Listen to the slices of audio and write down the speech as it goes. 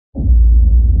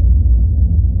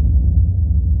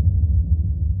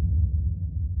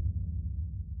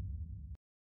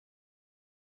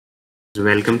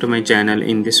Welcome to my channel.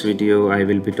 In this video I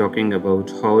will be talking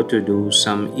about how to do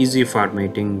some easy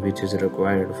formatting which is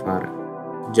required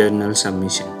for journal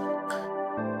submission.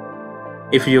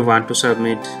 If you want to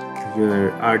submit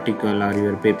your article or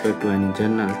your paper to any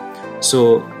journal,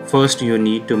 so first you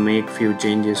need to make few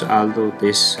changes, although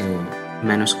this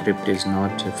manuscript is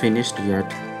not finished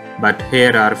yet, but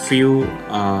here are few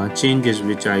changes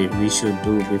which we should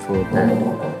do before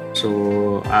that.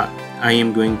 So I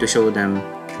am going to show them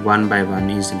one by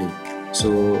one easily.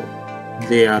 So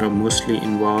they are mostly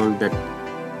involved that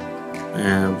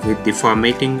with the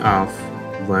formatting of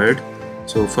Word.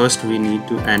 So first we need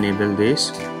to enable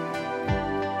this.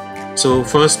 So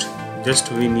first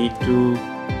just we need to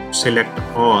select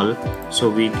all, so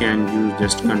we can use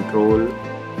just Ctrl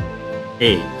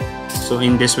A. So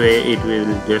in this way it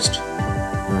will just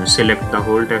select the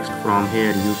whole text. From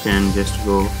here you can just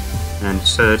go and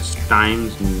search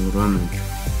Times New Roman.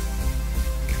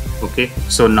 Okay,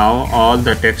 so now all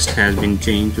the text has been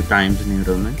changed to Times New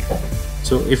Roman.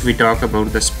 So if we talk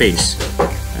about the space,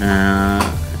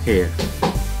 here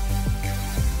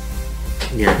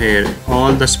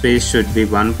all the space should be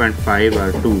 1.5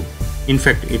 or 2. In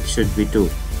fact it should be 2.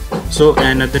 So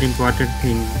another important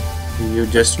thing, you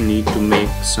just need to make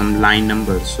some line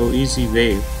numbers. So easy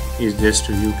way is just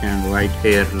you can write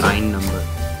here line number.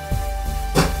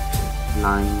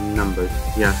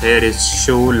 Yeah, here is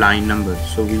show line number,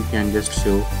 so we can just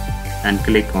show and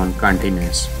click on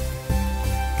continuous.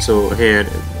 So here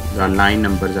the line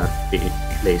numbers are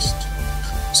placed.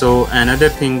 So another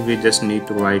thing we just need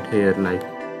to write here like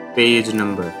page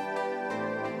number.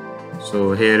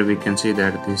 So here we can see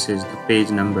that this is the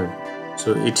page number,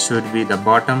 so it should be the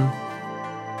bottom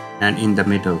and in the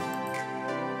middle.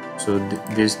 So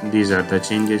these are the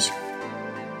changes.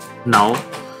 Now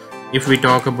if we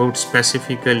talk about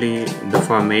specifically the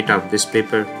format of this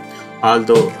paper,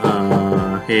 although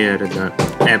here the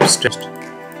abstract,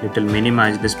 little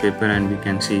minimize this paper and we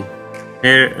can see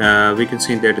here we can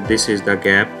see that this is the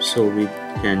gap, so we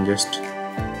can just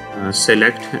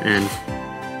select and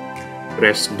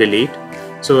press delete.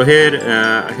 So here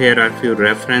are few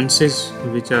references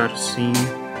which are seen,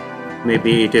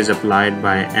 maybe it is applied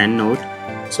by EndNote.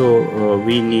 So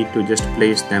we need to just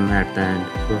place them at the end.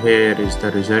 So here is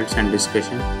the results and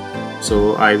discussion.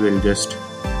 So I will just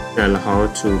tell how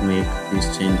to make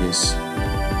these changes.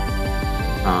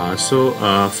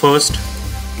 First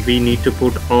we need to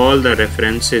put all the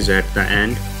references at the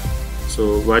end.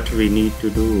 So what we need to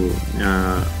do,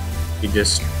 we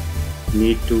just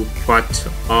need to cut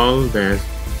all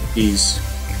these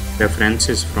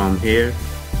references from here.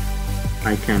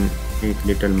 I can make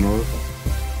little more,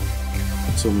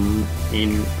 zoom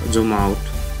in, zoom out.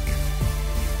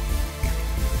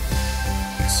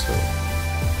 So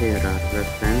here are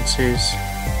references,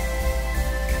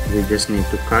 we just need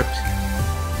to cut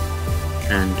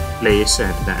and place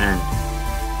at the end,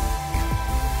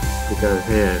 because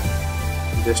here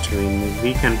just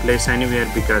we can place anywhere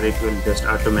because it will just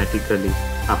automatically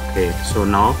update. So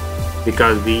now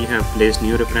because we have placed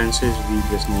new references, we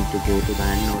just need to go to the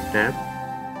EndNote tab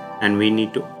and we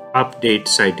need to update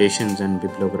citations and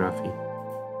bibliography.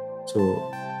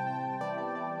 So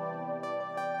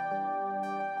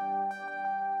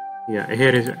yeah,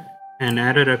 here is an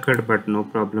error occurred, but no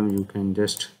problem, you can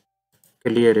just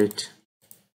clear it,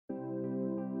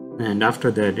 and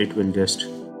after that it will just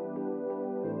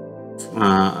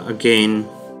again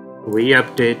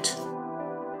re-update.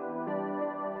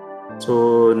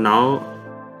 So now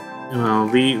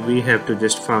we have to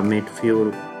just format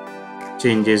few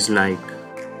changes, like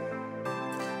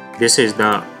this is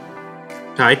the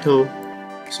title,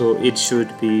 so it should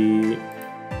be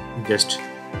just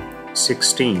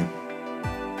 16.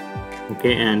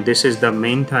 Okay, and this is the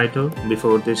main title.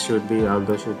 Before this should be,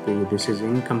 although should be, this is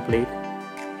incomplete.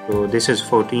 So this is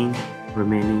 14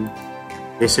 remaining,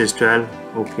 this is 12.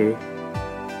 Okay,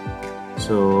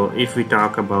 so if we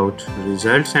talk about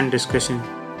results and discussion,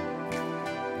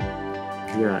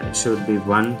 yeah, it should be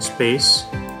 1 space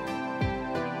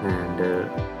and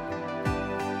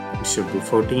it should be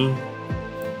 14,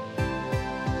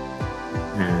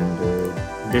 and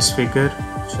this figure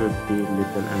should be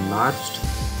little enlarged.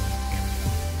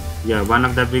 Yeah, one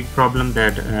of the big problem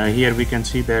that here we can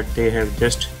see that they have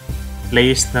just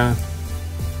placed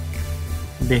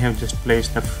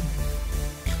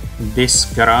this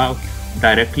graph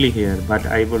directly here, but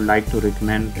I would like to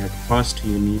recommend that first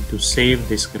you need to save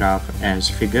this graph as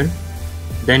figure,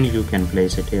 then you can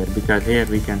place it here, because here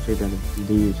we can see that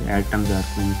these items are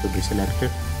going to be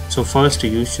selected. So first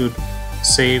you should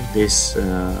save this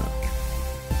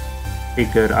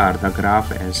figure or the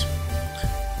graph as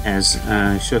as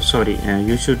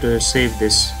you should save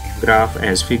this graph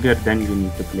as figure, then you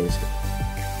need to place it.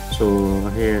 So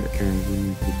here you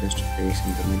need to just place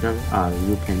in the middle, or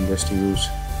you can just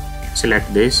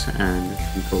select this and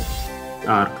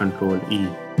control E.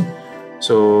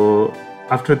 So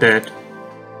after that,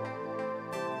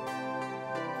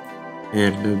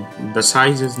 here the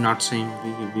size is not same.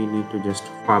 We need to just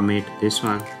format this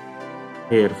one.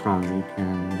 Here from we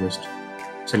can just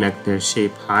select the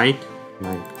shape height,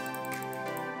 like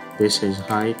this is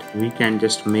height. We can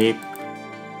just make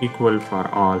equal for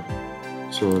all.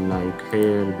 So like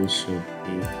here this should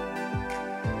be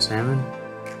 7.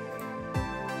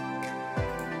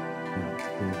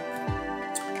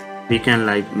 We can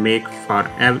like make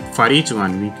for each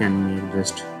one, we can make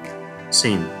just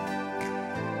same.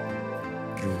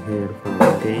 And here from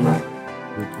again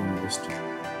we can just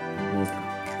make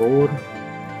 4.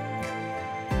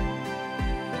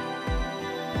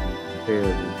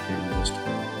 Here we can just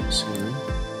make 7.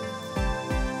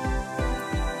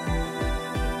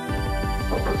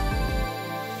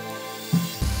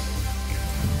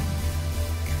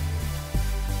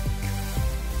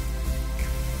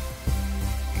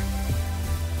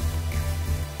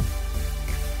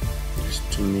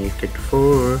 To make it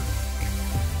 4,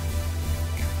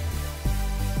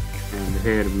 and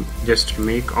here just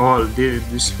make all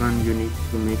this one you need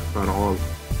to make for all.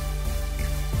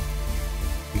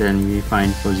 Then we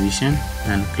find position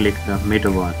and click the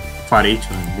middle one for each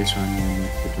one. This one you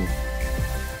need to do.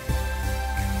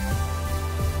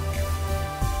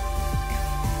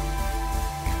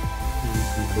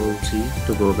 Control C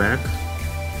to go back.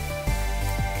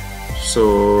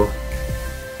 So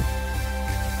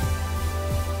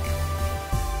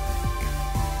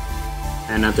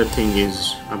another thing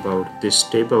is about this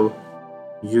table.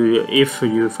 If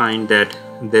you find that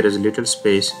there is little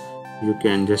space, you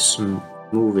can just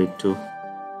move it to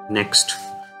next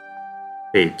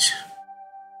page.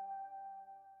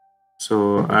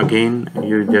 So again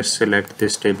you just select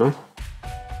this table,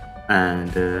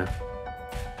 and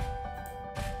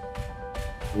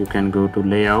you can go to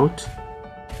layout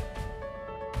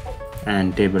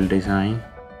and table design.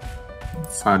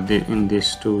 In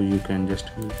this too you can just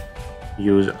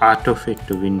use auto fit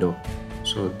to window.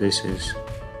 So this is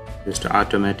just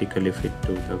automatically fit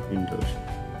to the windows.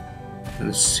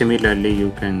 And similarly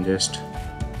you can just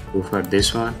go for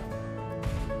this one,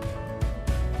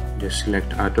 just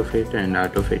select auto fit and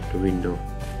auto fit to window.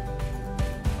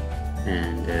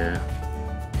 And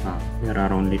here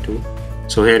are only 2.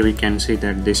 So here we can see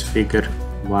that this figure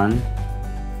 1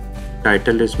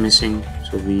 title is missing,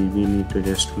 so we need to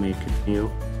just make it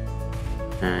new.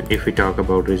 And if we talk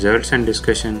about results and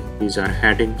discussion, these are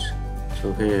headings.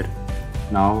 So here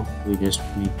now we just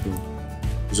need to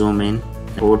zoom in,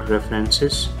 code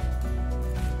references,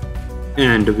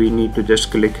 and we need to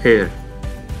just click here,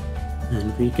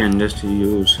 and we can just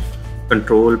use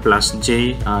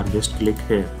CTRL+J or just click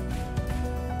here.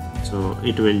 So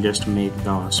it will just make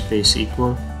the space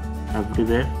equal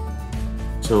everywhere.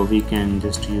 So we can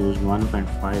just use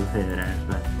 1.5 here as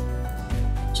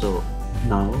well. So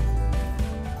now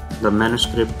the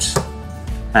manuscripts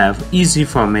have easy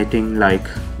formatting,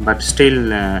 but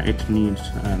still it needs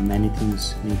many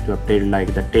things need to update,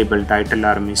 like the table title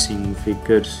are missing,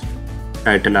 figures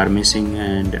title are missing,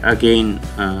 and again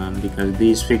because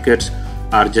these figures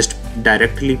are just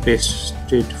directly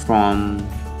pasted from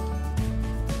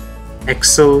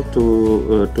Excel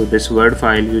to this Word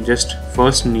file. You just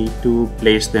first need to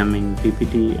place them in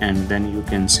PPT, and then you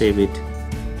can save it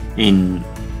in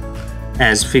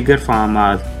as figure form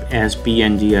or as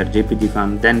PNG or JPG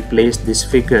form, then place this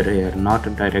figure here, not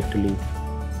directly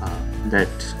that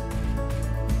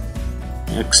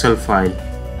Excel file.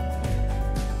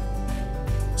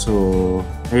 So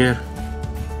here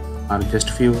are just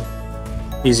few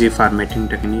easy formatting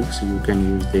techniques. You can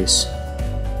use this.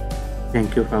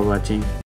 Thank you for watching.